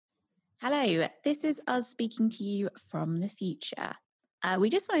Hello, this is us speaking to you from the future. We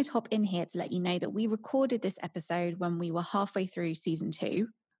just wanted to hop in here to let you know that we recorded this episode when we were halfway through season 2.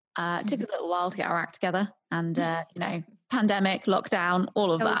 It took us a little while to get our act together and, pandemic, lockdown,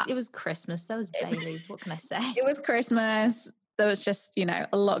 all of that. It was Christmas. That was Bailey's. What can I say? It was Christmas. There was just, a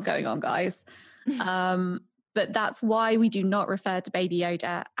lot going on, guys. But that's why we do not refer to Baby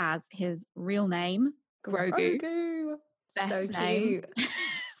Yoda as his real name, Grogu. Best So name. cute.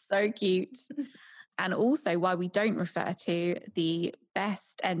 So cute. And also why we don't refer to the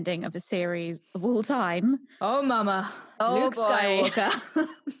best ending of a series of all time. Oh, mama. Oh, Luke boy. Skywalker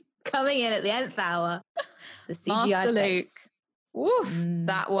coming in at the nth hour. The CGI Master face. Luke. Woof.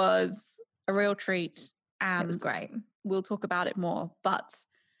 That was a real treat. And It was great. We'll talk about it more, but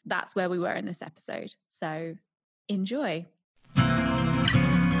that's where we were in this episode. So enjoy.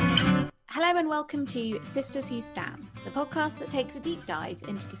 Hello and welcome to Sisters Who Stan, the podcast that takes a deep dive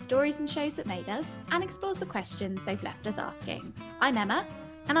into the stories and shows that made us and explores the questions they've left us asking. I'm Emma.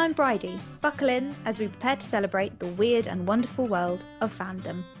 And I'm Bridie. Buckle in as we prepare to celebrate the weird and wonderful world of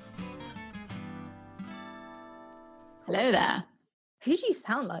fandom. Hello there. Who do you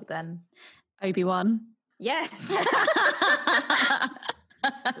sound like then? Obi-Wan. Yes.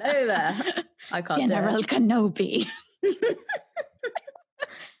 Hello there. I can't General Kenobi.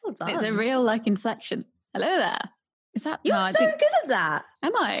 Well done. It's a real inflection. Hello there. Is that You're so good at that.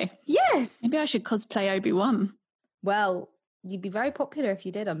 Am I? Yes. Maybe I should cosplay Obi-Wan. Well, you'd be very popular if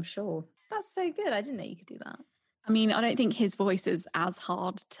you did, I'm sure. That's so good. I didn't know you could do that. I mean, I don't think his voice is as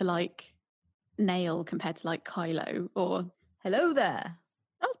hard to nail compared to Kylo or Hello there.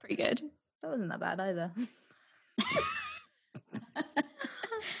 that was pretty good. That wasn't that bad either.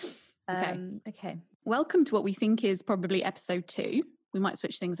 Okay. Welcome to what we think is probably episode 2. We might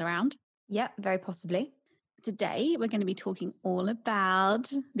switch things around. Yeah, very possibly. Today, we're going to be talking all about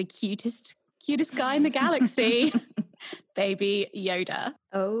the cutest guy in the galaxy, Baby Yoda.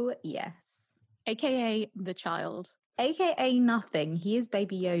 Oh, yes. AKA the child. AKA nothing. He is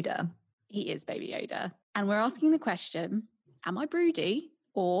Baby Yoda. He is Baby Yoda. And we're asking the question, am I broody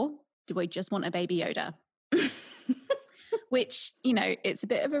or do I just want a Baby Yoda? Which, it's a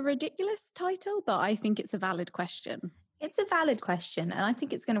bit of a ridiculous title, but I think it's a valid question. It's a valid question, and I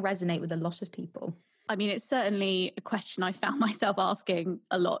think it's going to resonate with a lot of people. I mean, it's certainly a question I found myself asking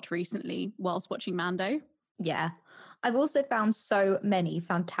a lot recently whilst watching Mando. Yeah. I've also found so many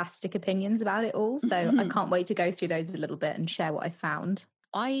fantastic opinions about it all, so I can't wait to go through those a little bit and share what I found.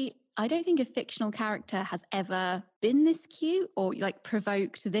 I don't think a fictional character has ever been this cute or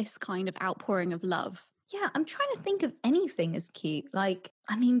provoked this kind of outpouring of love. Yeah, I'm trying to think of anything as cute.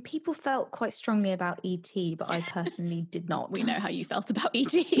 People felt quite strongly about E.T., but I personally did not. We know how you felt about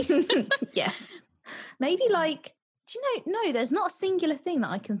E.T. Yes. Maybe no, there's not a singular thing that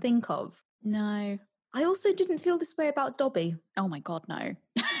I can think of. No. I also didn't feel this way about Dobby. Oh my God, no.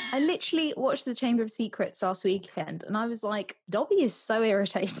 I literally watched The Chamber of Secrets last weekend and I was like, Dobby is so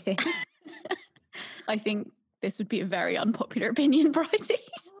irritating. I think this would be a very unpopular opinion, Bridie.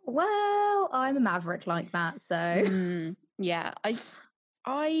 Well, I'm a maverick like that, so... Yeah,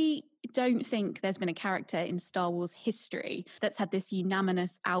 I don't think there's been a character in Star Wars history that's had this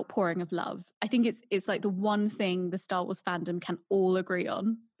unanimous outpouring of love. I think it's the one thing the Star Wars fandom can all agree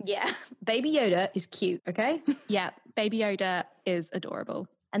on. Yeah, Baby Yoda is cute, okay? Yeah, Baby Yoda is adorable.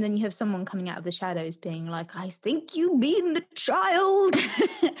 And then you have someone coming out of the shadows being like, I think you mean the child.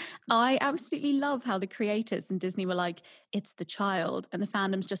 I absolutely love how the creators and Disney were like, it's the child. And the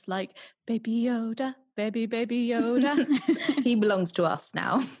fandom's just like, Baby Yoda, baby Yoda. He belongs to us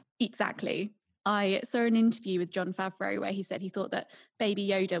now. Exactly. I saw an interview with Jon Favreau where he said he thought that Baby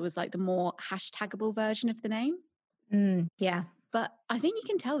Yoda was the more hashtagable version of the name. Yeah. But I think you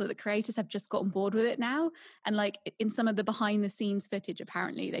can tell that the creators have just gotten bored with it now. And in some of the behind the scenes footage,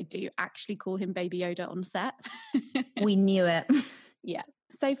 apparently they do actually call him Baby Yoda on set. We knew it. Yeah.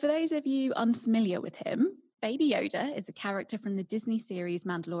 So for those of you unfamiliar with him, Baby Yoda is a character from the Disney series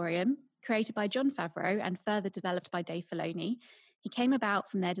Mandalorian, created by Jon Favreau and further developed by Dave Filoni. He came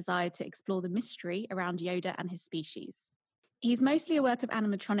about from their desire to explore the mystery around Yoda and his species. He's mostly a work of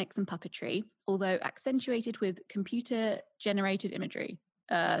animatronics and puppetry, although accentuated with computer-generated imagery,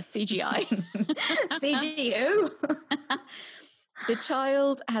 CGI. CGU. The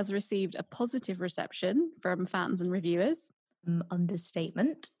child has received a positive reception from fans and reviewers.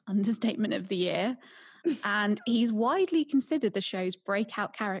 Understatement of the year. And he's widely considered the show's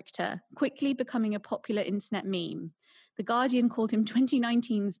breakout character, quickly becoming a popular internet meme. The Guardian called him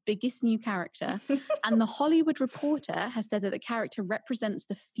 2019's biggest new character, and The Hollywood Reporter has said that the character represents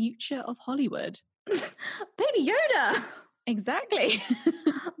the future of Hollywood. Baby Yoda! Exactly.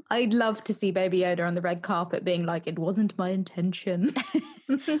 I'd love to see Baby Yoda on the red carpet being like, it wasn't my intention.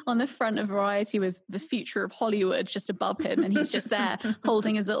 On the front of Variety with the future of Hollywood just above him, and he's just there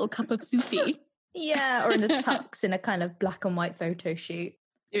holding his little cup of souffle. Yeah, or in a tux in a kind of black and white photo shoot.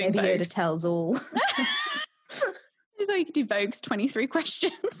 Doing Baby Vogues. Yoda tells all. Just so you could do Vogue's 23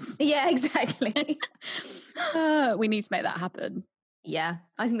 questions. Yeah, exactly. We need to make that happen. Yeah,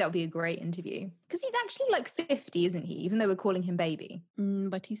 I think that would be a great interview. Because he's actually like 50, isn't he? Even though we're calling him baby.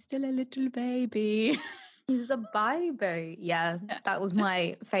 But he's still a little baby. He's a baby. Yeah, that was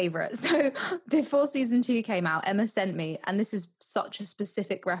my favourite. So before season 2 came out, Emma sent me, and this is such a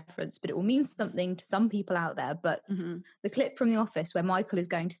specific reference, but it will mean something to some people out there. But the clip from The Office where Michael is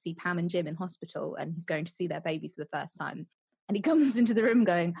going to see Pam and Jim in hospital, and he's going to see their baby for the first time. And he comes into the room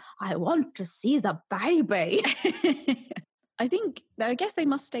going, I want to see the baby. I guess they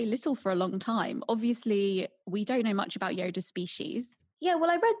must stay little for a long time. Obviously, we don't know much about Yoda's species. Yeah, well,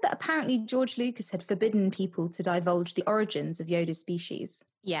 I read that apparently George Lucas had forbidden people to divulge the origins of Yoda's species.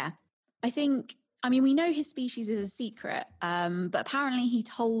 Yeah. We know his species is a secret, but apparently he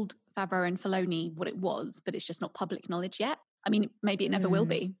told Favreau and Filoni what it was, but it's just not public knowledge yet. I mean, maybe it never will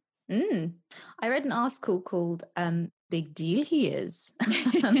be. I read an article called Big Deal He Is.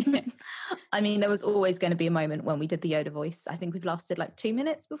 I mean, there was always going to be a moment when we did the Yoda voice. I think we've lasted like 2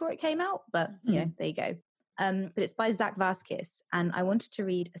 minutes before it came out, but there you go. But it's by Zach Vasquez, and I wanted to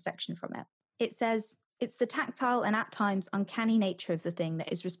read a section from it. It says, it's the tactile and at times uncanny nature of the thing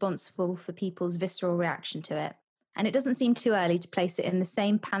that is responsible for people's visceral reaction to it. And it doesn't seem too early to place it in the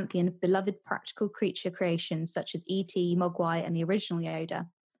same pantheon of beloved practical creature creations such as E.T., Mogwai, and the original Yoda.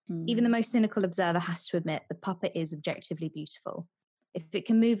 Even the most cynical observer has to admit the puppet is objectively beautiful. If it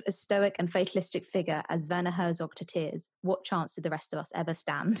can move a stoic and fatalistic figure as Werner Herzog to tears, what chance did the rest of us ever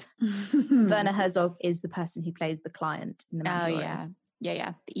stand? Werner Herzog is the person who plays the client in The Mandalorian.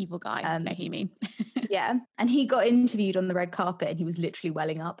 Yeah, the evil guy, I know who you mean. Yeah, and he got interviewed on the red carpet, and he was literally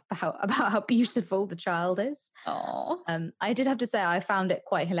welling up about how beautiful the child is. Aww. I did have to say I found it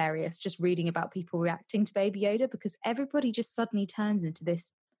quite hilarious just reading about people reacting to Baby Yoda, because everybody just suddenly turns into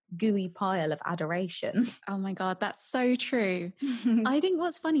this gooey pile of adoration. Oh my God, that's so true. I think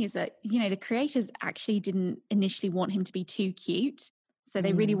what's funny is that, the creators actually didn't initially want him to be too cute. So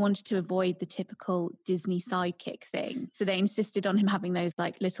they really wanted to avoid the typical Disney sidekick thing. So they insisted on him having those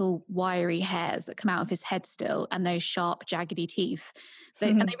like little wiry hairs that come out of his head still, and those sharp, jaggedy teeth.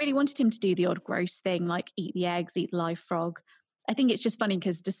 And they really wanted him to do the odd gross thing, like eat the eggs, eat the live frog. I think it's just funny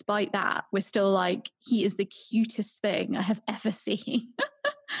because despite that, we're still like, he is the cutest thing I have ever seen.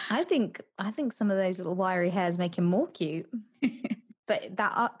 I think some of those little wiry hairs make him more cute. But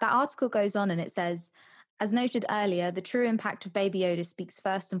that article goes on and it says, as noted earlier, the true impact of Baby Yoda speaks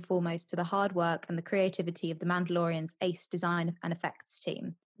first and foremost to the hard work and the creativity of the Mandalorian's ace design and effects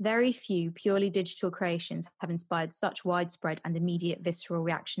team. Very few purely digital creations have inspired such widespread and immediate visceral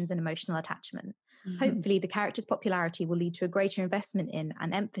reactions and emotional attachment. Hopefully, the character's popularity will lead to a greater investment in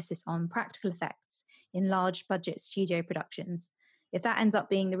and emphasis on practical effects in large budget studio productions. If that ends up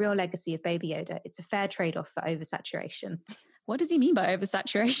being the real legacy of Baby Yoda, it's a fair trade-off for oversaturation. What does he mean by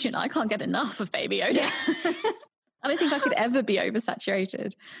oversaturation? I can't get enough of Baby Yoda. I don't think I could ever be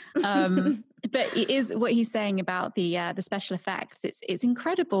oversaturated. But it is what he's saying about the special effects. It's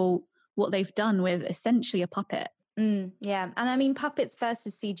incredible what they've done with essentially a puppet. Yeah, and I mean, puppets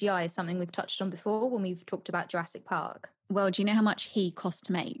versus CGI is something we've touched on before when we've talked about Jurassic Park. Well, do you know how much he cost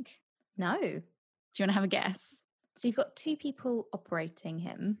to make? No. Do you want to have a guess? So you've got 2 people operating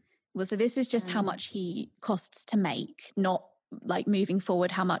him. Well, so this is just how much he costs to make, not like moving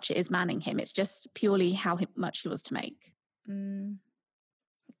forward how much it is manning him. It's just purely how much he was to make.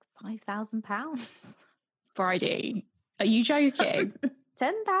 £5,000. Friday. Are you joking?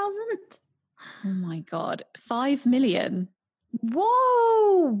 10,000? Oh my God. 5 million.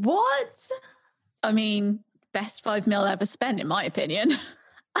 Whoa, what? I mean, best 5 mil ever spent, in my opinion.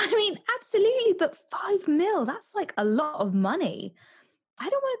 I mean, absolutely, but 5 mil, that's like a lot of money. I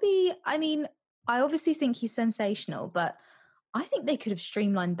don't want to be, I obviously think he's sensational, but I think they could have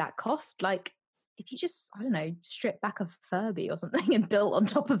streamlined that cost. Like, if you just, I don't know, strip back a Furby or something and built on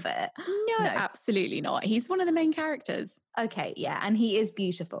top of it. No, absolutely not. He's one of the main characters. Okay, yeah, and he is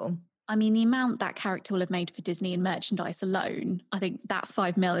beautiful. I mean, the amount that character will have made for Disney in merchandise alone, I think that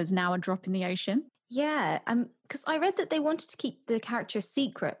 5 mil is now a drop in the ocean. Yeah, Because I read that they wanted to keep the character a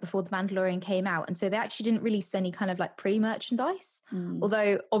secret before The Mandalorian came out. And so they actually didn't release any kind of like pre-merchandise.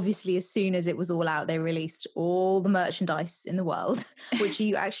 Although obviously as soon as it was all out, they released all the merchandise in the world, which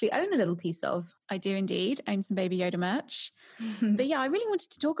you actually own a little piece of. I do indeed own some Baby Yoda merch. But yeah, I really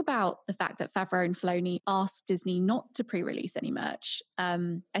wanted to talk about the fact that Favreau and Filoni asked Disney not to pre-release any merch.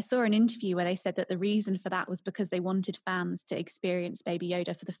 I saw an interview where they said that the reason for that was because they wanted fans to experience Baby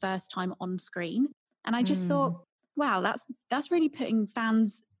Yoda for the first time on screen. And I just thought, wow, that's really putting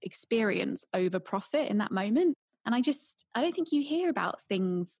fans' experience over profit in that moment. And I don't think you hear about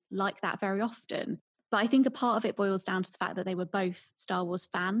things like that very often. But I think a part of it boils down to the fact that they were both Star Wars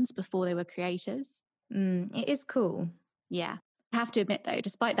fans before they were creators. It is cool. Yeah. I have to admit, though,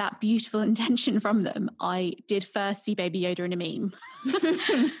 despite that beautiful intention from them, I did first see Baby Yoda in a meme.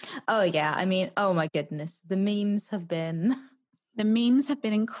 Oh, yeah. I mean, oh my goodness. The memes have been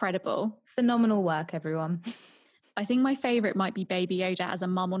incredible. Phenomenal work, everyone. I think my favourite might be Baby Yoda as a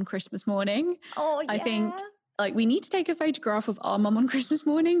mum on Christmas morning. Oh, yeah. I think we need to take a photograph of our mum on Christmas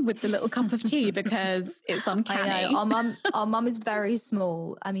morning with the little cup of tea because it's uncanny. I know. Our mum is very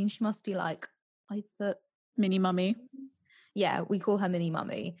small. I mean, she must be like 5 foot. Mini mummy. Yeah, we call her Mini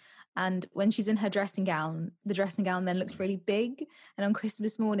Mummy. And when she's in her dressing gown, the dressing gown then looks really big. And on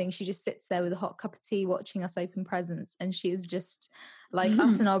Christmas morning, she just sits there with a hot cup of tea watching us open presents. And she is just like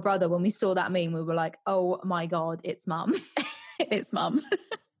us and our brother. When we saw that meme, we were like, oh my God, it's mum. It's mum.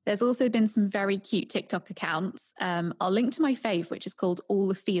 There's also been some very cute TikTok accounts. I'll link to my fave, which is called All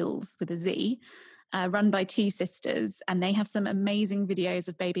the Feels with a Z, run by 2 sisters. And they have some amazing videos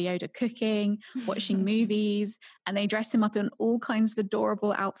of Baby Yoda cooking, watching movies, and they dress him up in all kinds of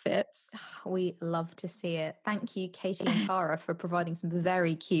adorable outfits. We love to see it. Thank you, Katie and Tara, for providing some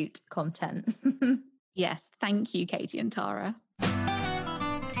very cute content. Yes, thank you, Katie and Tara.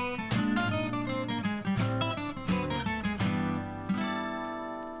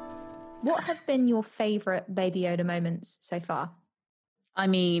 What have been your favourite Baby Yoda moments so far? I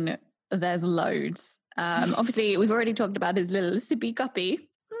mean, there's loads. Obviously, we've already talked about his little sippy cuppy.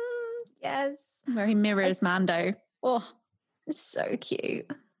 Yes. Where he mirrors Mando. Oh, so cute.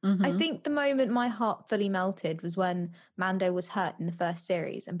 Mm-hmm. I think the moment my heart fully melted was when Mando was hurt in the first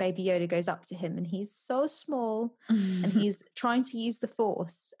series and Baby Yoda goes up to him and he's so small and he's trying to use the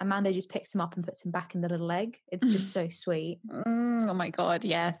Force and Mando just picks him up and puts him back in the little egg. It's just so sweet. Oh my God,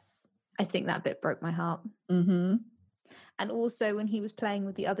 yes. I think that bit broke my heart. Mm-hmm. And also when he was playing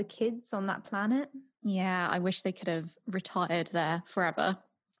with the other kids on that planet. Yeah, I wish they could have retired there forever.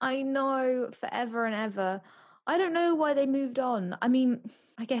 I know, forever and ever. I don't know why they moved on. I mean,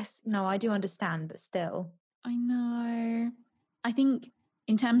 I guess, no, I do understand, but still. I know. I think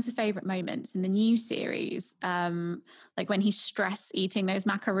in terms of favourite moments in the new series, like when he's stress eating those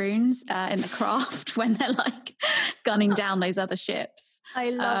macaroons in the craft when they're like gunning down those other ships. I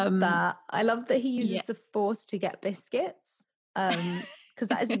love that. I love that he uses the Force to get biscuits. Because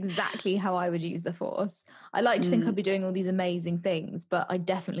that is exactly how I would use the Force. I like to think I'd be doing all these amazing things, but I'd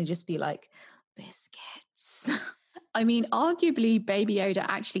definitely just be like, biscuits. I mean, arguably, Baby Yoda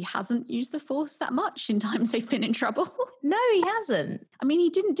actually hasn't used the Force that much in times they've been in trouble. No, he hasn't. I mean, he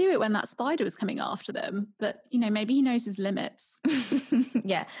didn't do it when that spider was coming after them, but, you know, maybe he knows his limits.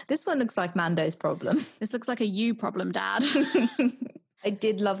 Yeah, this one looks like Mando's problem. This looks like a you problem, Dad. I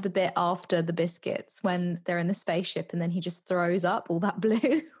did love the bit after the biscuits when they're in the spaceship and then he just throws up all that blue.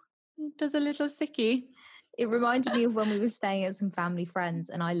 He does a little sicky. It reminded me of when we were staying at some family friends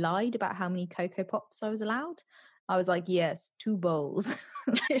and I lied about how many Cocoa Pops I was allowed. I was like, yes, 2 bowls.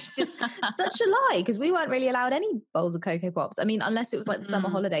 It's just such a lie because we weren't really allowed any bowls of Cocoa Pops. I mean, unless it was like the summer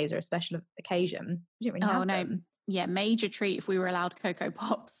holidays or a special occasion. We didn't really have them. Yeah, major treat if we were allowed Cocoa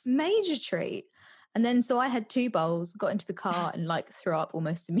Pops. Major treat. And then so I had 2 bowls, got into the car and like threw up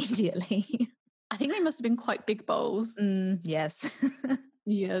almost immediately. I think they must have been quite big bowls. Yes.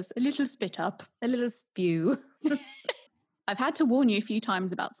 Yes, a little spit up. A little spew. I've had to warn you a few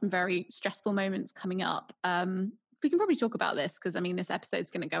times about some very stressful moments coming up. We can probably talk about this because, I mean, this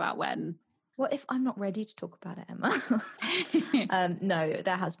episode's going to go out when? What if I'm not ready to talk about it, Emma? No,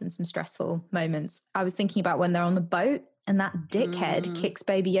 there has been some stressful moments. I was thinking about when they're on the boat and that dickhead kicks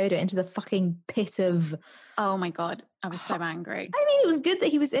Baby Yoda into the fucking pit of... Oh my God, I was so angry. I mean, it was good that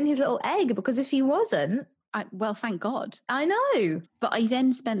he was in his little egg because if he wasn't... Well, thank God. I know. But I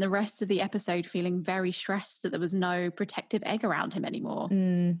then spent the rest of the episode feeling very stressed that there was no protective egg around him anymore.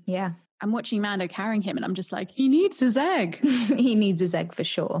 Yeah. I'm watching Mando carrying him and I'm just like, he needs his egg. He needs his egg for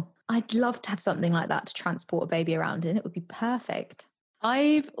sure. I'd love to have something like that to transport a baby around in. It would be perfect.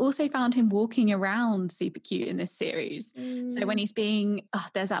 I've also found him walking around super cute in this series. So when he's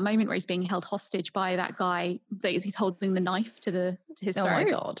there's that moment where he's being held hostage by that guy that he's holding the knife to his throat. Oh my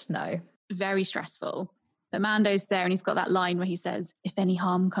God, no. Very stressful. But Mando's there and he's got that line where he says, if any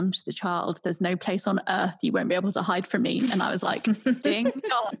harm comes to the child, there's no place on earth you won't be able to hide from me. And I was like, ding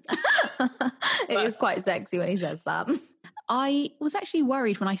dong. It is quite sexy when he says that. I was actually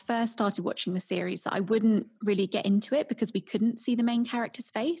worried when I first started watching the series that I wouldn't really get into it because we couldn't see the main character's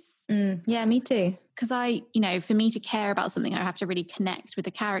face. Yeah, me too. Because for me to care about something, I have to really connect with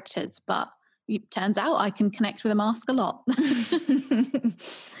the characters. But it turns out I can connect with a mask a lot.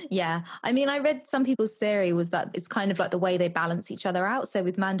 Yeah. I mean, I read some people's theory was that it's kind of like the way they balance each other out. So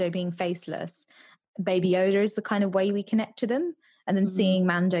with Mando being faceless, Baby Yoda is the kind of way we connect to them. And then seeing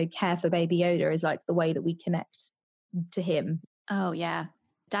Mando care for Baby Yoda is like the way that we connect to him. Oh, yeah.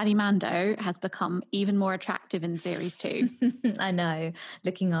 Daddy Mando has become even more attractive in series 2. I know,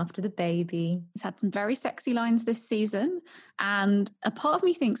 looking after the baby. He's had some very sexy lines this season. And a part of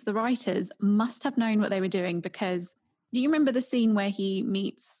me thinks the writers must have known what they were doing because do you remember the scene where he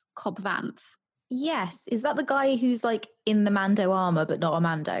meets Cobb Vanth? Yes. Is that the guy who's like in the Mando armor, but not a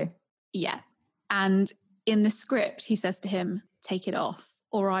Mando? Yeah. And in the script, he says to him, take it off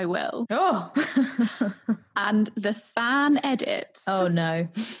or I will. Oh. And the fan edits. Oh no.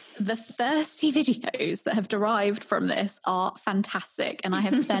 The thirsty videos that have derived from this are fantastic. And I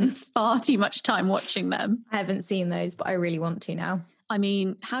have spent far too much time watching them. I haven't seen those, but I really want to now. I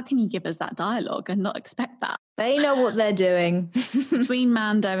mean, how can you give us that dialogue and not expect that? They know what they're doing. Between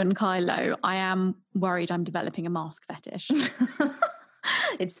Mando and Kylo, I am worried I'm developing a mask fetish.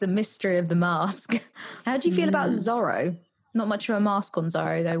 It's the mystery of the mask. How do you feel about Zorro? Not much of a mask on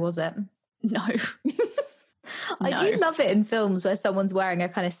Zorro, though, was it? No. I do love it in films where someone's wearing a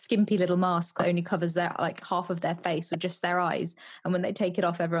kind of skimpy little mask that only covers their like half of their face or just their eyes. And when they take it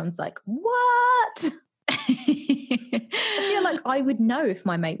off, everyone's like, what? I feel like I would know if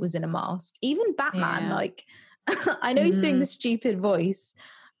my mate was in a mask. Even Batman, like, I know he's doing the stupid voice,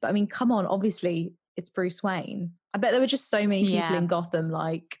 but I mean, come on, obviously it's Bruce Wayne. I bet there were just so many people in Gotham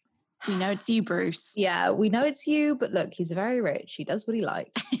like, we know it's you, Bruce. Yeah, we know it's you, but look, he's very rich. He does what he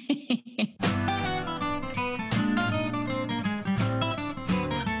likes.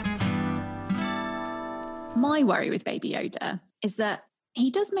 My worry with Baby Yoda is that he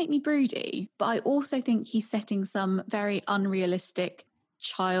does make me broody, but I also think he's setting some very unrealistic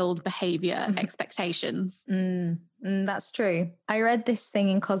child behavior expectations. That's true. I read this thing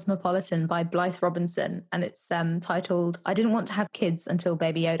in Cosmopolitan by Blythe Robinson, and it's titled, I didn't want to have kids until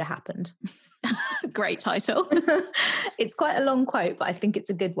Baby Yoda happened. Great title. It's quite a long quote, but I think it's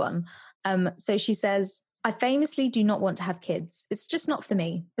a good one. So she says, I famously do not want to have kids. It's just not for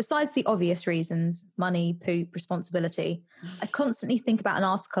me. Besides the obvious reasons, money, poop, responsibility, I constantly think about an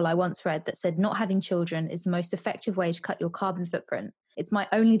article I once read that said not having children is the most effective way to cut your carbon footprint. It's my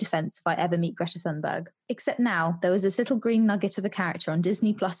only defense if I ever meet Greta Thunberg. Except now, there was this little green nugget of a character on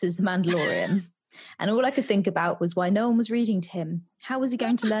Disney Plus's The Mandalorian. And all I could think about was why no one was reading to him. How was he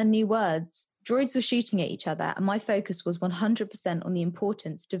going to learn new words? Droids were shooting at each other, and my focus was 100% on the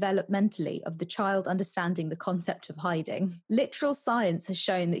importance developmentally of the child understanding the concept of hiding. Literal science has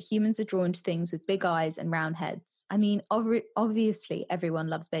shown that humans are drawn to things with big eyes and round heads. I mean, obviously everyone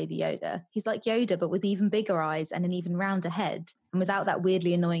loves Baby Yoda. He's like Yoda, but with even bigger eyes and an even rounder head, and without that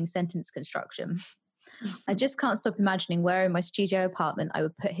weirdly annoying sentence construction. I just can't stop imagining where in my studio apartment I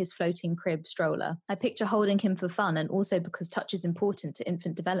would put his floating crib stroller. I picture holding him for fun and also because touch is important to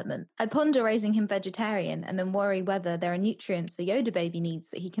infant development. I ponder raising him vegetarian and then worry whether there are nutrients a Yoda baby needs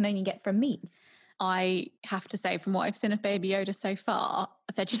that he can only get from meat. I have to say, from what I've seen of Baby Yoda so far,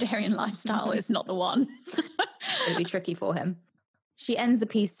 a vegetarian lifestyle is not the one. It'll be tricky for him. She ends the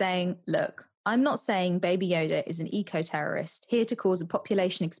piece saying, look, I'm not saying Baby Yoda is an eco-terrorist here to cause a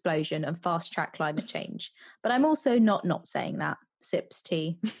population explosion and fast-track climate change. But I'm also not saying that. Sips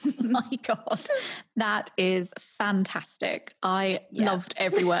tea. My God, that is fantastic. I loved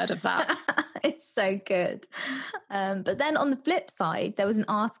every word of that. It's so good. But then on the flip side, there was an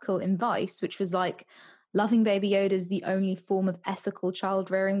article in Vice, which was like, loving Baby Yoda is the only form of ethical child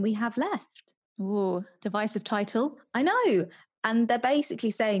rearing we have left. Ooh, divisive title. I know. And they're basically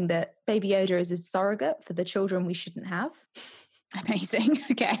saying that Baby Yoda is a surrogate for the children we shouldn't have. Amazing.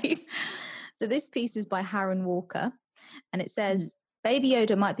 Okay. So this piece is by Harron Walker. And it says, Baby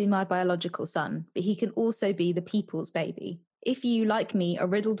Yoda might be my biological son, but he can also be the people's baby. If you, like me, are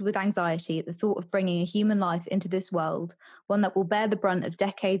riddled with anxiety at the thought of bringing a human life into this world, one that will bear the brunt of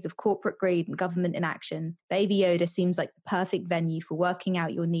decades of corporate greed and government inaction, Baby Yoda seems like the perfect venue for working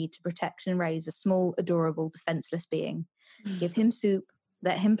out your need to protect and raise a small, adorable, defenseless being. give him soup,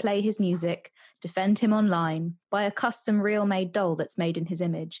 let him play his music, defend him online, buy a custom real-made doll that's made in his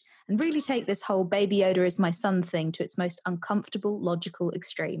image, and really take this whole Baby Yoda is my son thing to its most uncomfortable, logical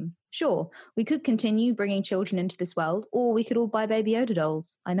extreme. Sure, we could continue bringing children into this world, or we could all buy Baby Yoda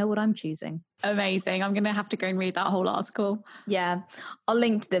dolls. I know what I'm choosing. Amazing. I'm going to have to go and read that whole article. Yeah, I'll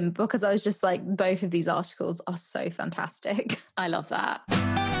link to them because I was just like, both of these articles are so fantastic. I love that.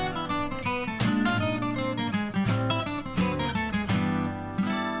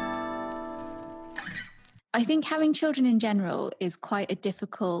 I think having children in general is quite a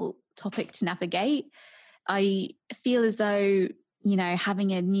difficult topic to navigate. I feel as though, you know,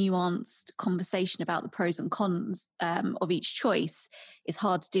 having a nuanced conversation about the pros and cons of each choice is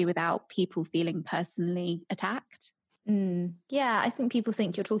hard to do without people feeling personally attacked. Yeah, I think people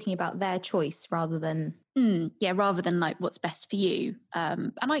think you're talking about their choice rather than... rather than like what's best for you.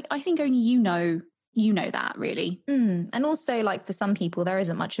 And I think only you know that really. And also, like, for some people there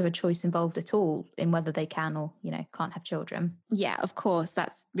isn't much of a choice involved at all in whether they can or, you know, can't have children. Yeah, of course,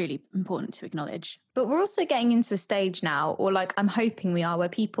 that's really important to acknowledge. But we're also getting into a stage now, or like I'm hoping we are, where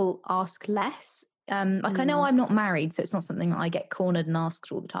people ask less. I know I'm not married, so it's not something that I get cornered and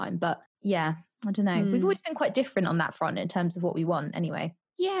asked all the time, but yeah, I don't know. We've always been quite different on that front in terms of what we want anyway.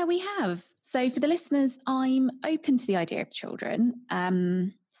 Yeah, we have. So for the listeners, I'm open to the idea of children.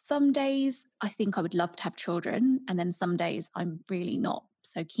 Some days I think I would love to have children, and then some days I'm really not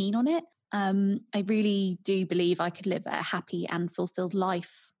so keen on it. I really do believe I could live a happy and fulfilled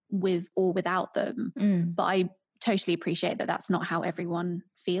life with or without them. But I totally appreciate that that's not how everyone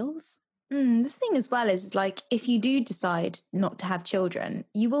feels. The thing as well is, like, if you do decide not to have children,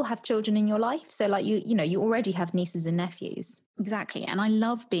 you will have children in your life. So like you know, you already have nieces and nephews. Exactly. And I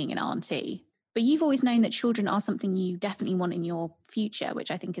love being an auntie. But you've always known that children are something you definitely want in your future,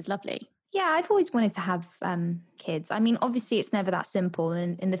 which I think is lovely. Yeah, I've always wanted to have kids. I mean, obviously it's never that simple.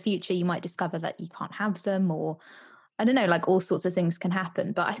 And in the future, you might discover that you can't have them, or I don't know, like all sorts of things can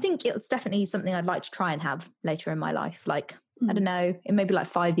happen. But I think it's definitely something I'd like to try and have later in my life. Like, I don't know, it may be like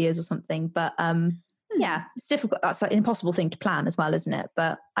 5 years or something. But yeah, it's difficult. That's like an impossible thing to plan as well, isn't it?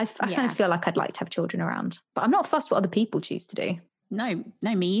 But I kind of feel like I'd like to have children around. But I'm not fussed what other people choose to do. No,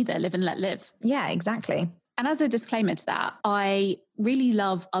 me either. Live and let live. Yeah, exactly. And as a disclaimer to that, I really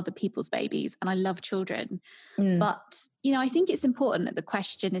love other people's babies and I love children. But, you know, I think it's important that the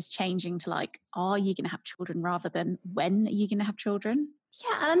question is changing to like, are you going to have children rather than when are you going to have children?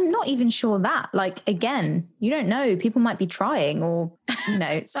 Yeah, and I'm not even sure that, like, again, you don't know. People might be trying, or, you know,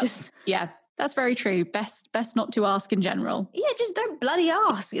 it's just... Yeah, that's very true. Best not to ask in general. Yeah, just don't bloody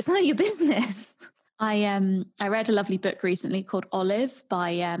ask. It's none of your business. I read a lovely book recently called Olive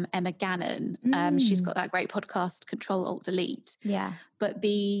by Emma Gannon. She's got that great podcast, Control Alt Delete. Yeah. But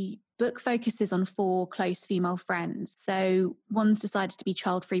the book focuses on 4 close female friends. So one's decided to be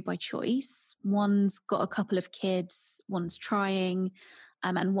child-free by choice. One's got a couple of kids. One's trying.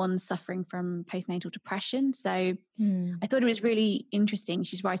 And one's suffering from postnatal depression. So I thought it was really interesting.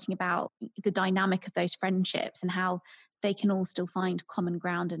 She's writing about the dynamic of those friendships and how they can all still find common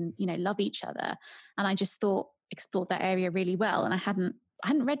ground and, you know, love each other. And I just thought explored that area really well. And I hadn't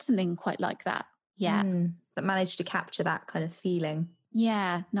read something quite like that yet. That managed to capture that kind of feeling.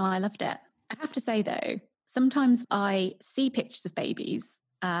 Yeah, no, I loved it. I have to say though, sometimes I see pictures of babies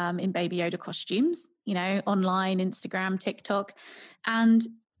in Baby Yoda costumes, you know, online, Instagram, TikTok. And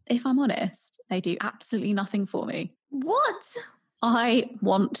if I'm honest, they do absolutely nothing for me. What? I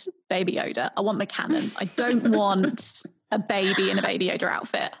want Baby Yoda. I want the canon. I don't want a baby in a Baby Yoda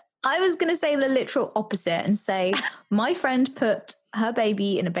outfit. I was going to say the literal opposite and say my friend put her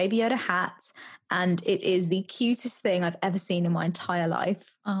baby in a Baby Yoda hat and it is the cutest thing I've ever seen in my entire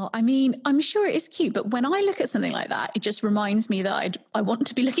life. Oh, I mean, I'm sure it is cute, but when I look at something like that, it just reminds me that I want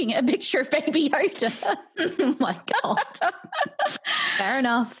to be looking at a picture of Baby Yoda. Oh my God. Fair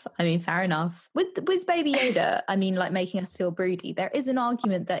enough. I mean, fair enough. With Baby Yoda, I mean, like making us feel broody, there is an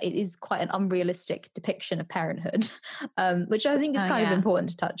argument that it is quite an unrealistic depiction of parenthood, which I think is kind of important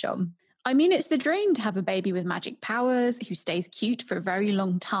to touch on. I mean, it's the dream to have a baby with magic powers who stays cute for a very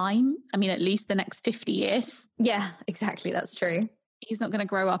long time. I mean, at least the next 50 years. Yeah, exactly. That's true. He's not going to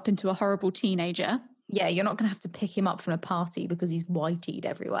grow up into a horrible teenager. Yeah, you're not going to have to pick him up from a party because he's whiteyed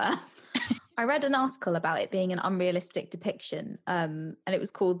everywhere. I read an article about it being an unrealistic depiction, and it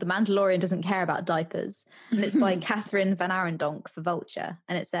was called The Mandalorian Doesn't Care About Diapers. And it's by Catherine Van Arendonk for Vulture.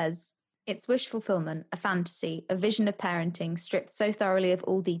 And it says, it's wish fulfillment, a fantasy, a vision of parenting stripped so thoroughly of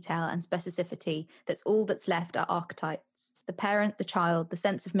all detail and specificity that all that's left are archetypes. The parent, the child, the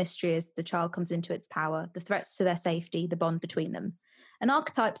sense of mystery as the child comes into its power, the threats to their safety, the bond between them. And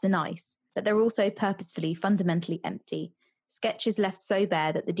archetypes are nice, but they're also purposefully, fundamentally empty. Sketches left so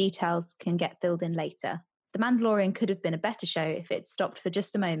bare that the details can get filled in later. The Mandalorian could have been a better show if it stopped for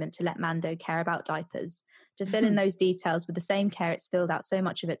just a moment to let Mando care about diapers, to fill in those details with the same care it's filled out so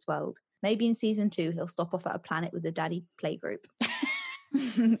much of its world. Maybe in season 2, he'll stop off at a planet with a daddy playgroup.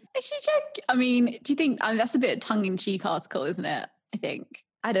 Is she joking? I mean, do you think that's a bit of tongue-in-cheek article, isn't it? I think.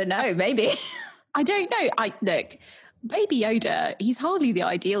 I don't know, maybe. I don't know. Look, Baby Yoda, he's hardly the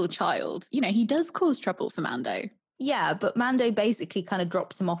ideal child. You know, he does cause trouble for Mando. Yeah, but Mando basically kind of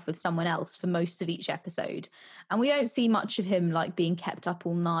drops him off with someone else for most of each episode. And we don't see much of him like being kept up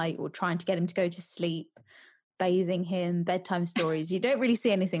all night or trying to get him to go to sleep, bathing him, bedtime stories. You don't really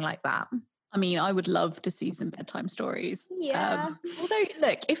see anything like that. I mean, I would love to see some bedtime stories. Yeah. Although,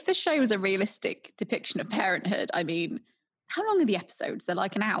 look, if the show was a realistic depiction of parenthood, I mean, how long are the episodes? They're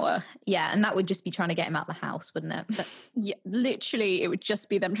like an hour. Yeah, and that would just be trying to get him out of the house, wouldn't it? But, yeah, literally, it would just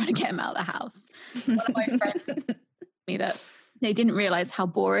be them trying to get him out of the house. One of my friends told me that they didn't realize how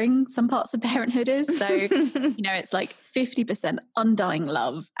boring some parts of parenthood is. So, you know, it's like 50% undying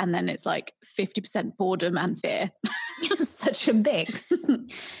love, and then it's like 50% boredom and fear. Such a mix.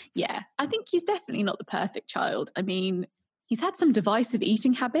 Yeah, I think he's definitely not the perfect child. I mean, he's had some divisive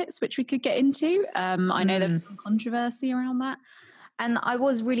eating habits, which we could get into. I know there's some controversy around that. And I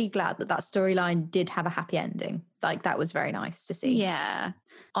was really glad that storyline did have a happy ending. Like, that was very nice to see. Yeah.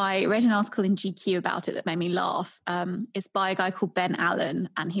 I read an article in GQ about it that made me laugh. It's by a guy called Ben Allen,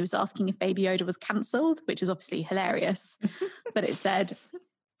 and he was asking if Baby Yoda was cancelled, which is obviously hilarious. But it said,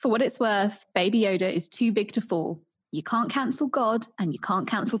 for what it's worth, Baby Yoda is too big to fall. You can't cancel God, and you can't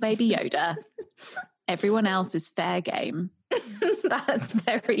cancel Baby Yoda. Everyone else is fair game. That's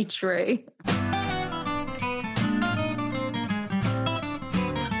very true.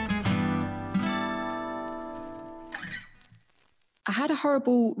 I had a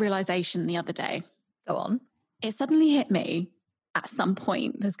horrible realization the other day. Go on. It suddenly hit me at some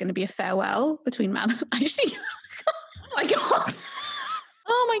point there's going to be a farewell between man. Actually, oh my God.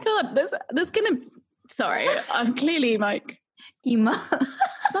 Oh my God. There's going to, sorry, I'm clearly like, you must. At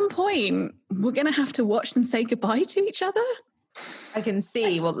some point, we're going to have to watch them say goodbye to each other. I can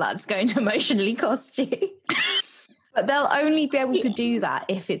see what that's going to emotionally cost you. But they'll only be able to do that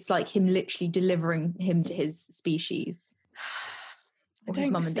if it's like him literally delivering him to his species. I his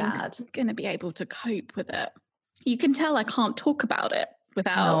mum and dad. I'm going to be able to cope with it. You can tell I can't talk about it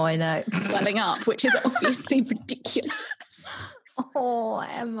without I know. welling up, which is obviously ridiculous. Oh,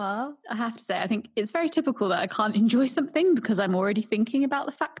 Emma. I have to say, I think it's very typical that I can't enjoy something because I'm already thinking about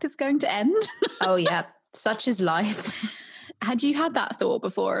the fact it's going to end. Oh, yeah. Such is life. Had you had that thought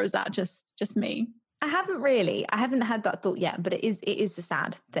before, or is that just me? I haven't really. I haven't had that thought yet, but it is a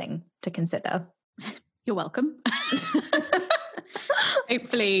sad thing to consider. You're welcome.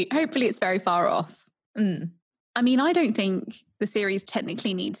 Hopefully it's very far off. I mean, I don't think the series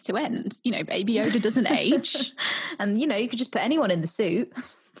technically needs to end. You know, Baby Yoda doesn't age. And, you know, you could just put anyone in the suit.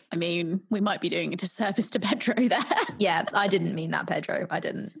 I mean, we might be doing a disservice to Pedro there. Yeah, I didn't mean that, Pedro. I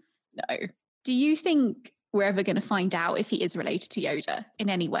didn't. No. Do you think we're ever going to find out if he is related to Yoda in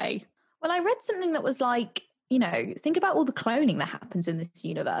any way? Well, I read something that was like, you know, think about all the cloning that happens in this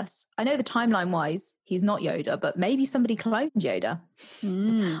universe. I know the timeline-wise, he's not Yoda, but maybe somebody cloned Yoda.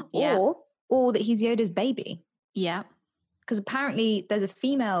 Yeah. Or that he's Yoda's baby. Yeah. Because apparently there's a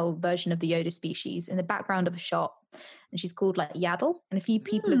female version of the Yoda species in the background of a shot, and she's called like Yaddle. And a few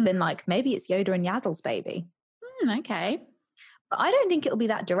people have been like, maybe it's Yoda and Yaddle's baby. Okay. But I don't think it'll be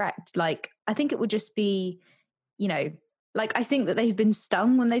that direct. Like, I think it would just be, you know, like, I think that they've been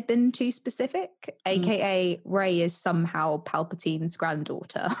stung when they've been too specific, aka Rey is somehow Palpatine's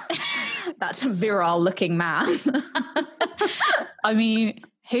granddaughter. That's a virile looking man. I mean,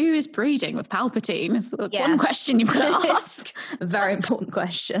 who is breeding with Palpatine? Is one question you've got to ask. A very important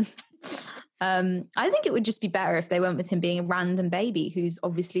question. I think it would just be better if they went with him being a random baby who's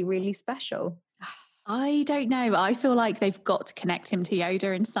obviously really special. I don't know. I feel like they've got to connect him to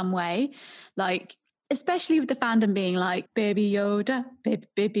Yoda in some way. Like, especially with the fandom being like, Baby Yoda,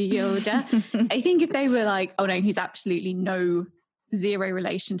 Baby Yoda. I think if they were like, oh no, he's absolutely zero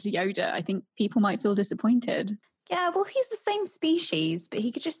relation to Yoda, I think people might feel disappointed. Yeah, well, he's the same species, but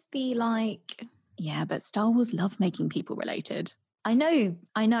he could just be like... Yeah, but Star Wars love making people related. I know,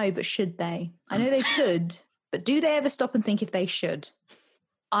 but should they? I know they could, but do they ever stop and think if they should?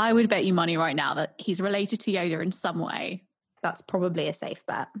 I would bet you money right now that he's related to Yoda in some way. That's probably a safe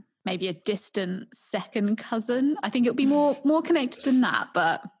bet. Maybe a distant second cousin. I think it'll be more connected than that,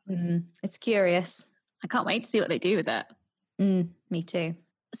 but... it's curious. I can't wait to see what they do with it. Me too.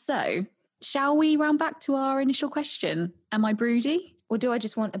 So, shall we round back to our initial question? Am I broody? Or do I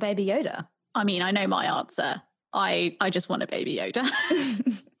just want a Baby Yoda? I mean, I know my answer. I just want a baby Yoda.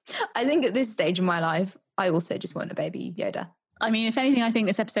 I think at this stage in my life, I also just want a baby Yoda. I mean, if anything, I think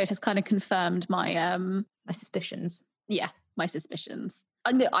this episode has kind of confirmed my my suspicions. Yeah, my suspicions.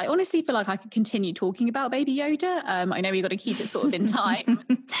 I honestly feel like I could continue talking about Baby Yoda. I know we've got to keep it sort of in time.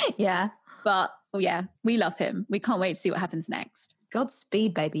 Yeah. But yeah, we love him. We can't wait to see what happens next.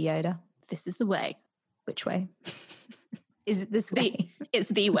 Godspeed, Baby Yoda. This is the way. Which way? Is it this way? It's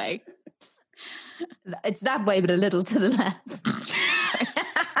the way. It's that way, but a little to the left.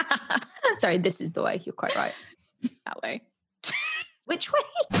 Sorry, this is the way. You're quite right. That way. Which way?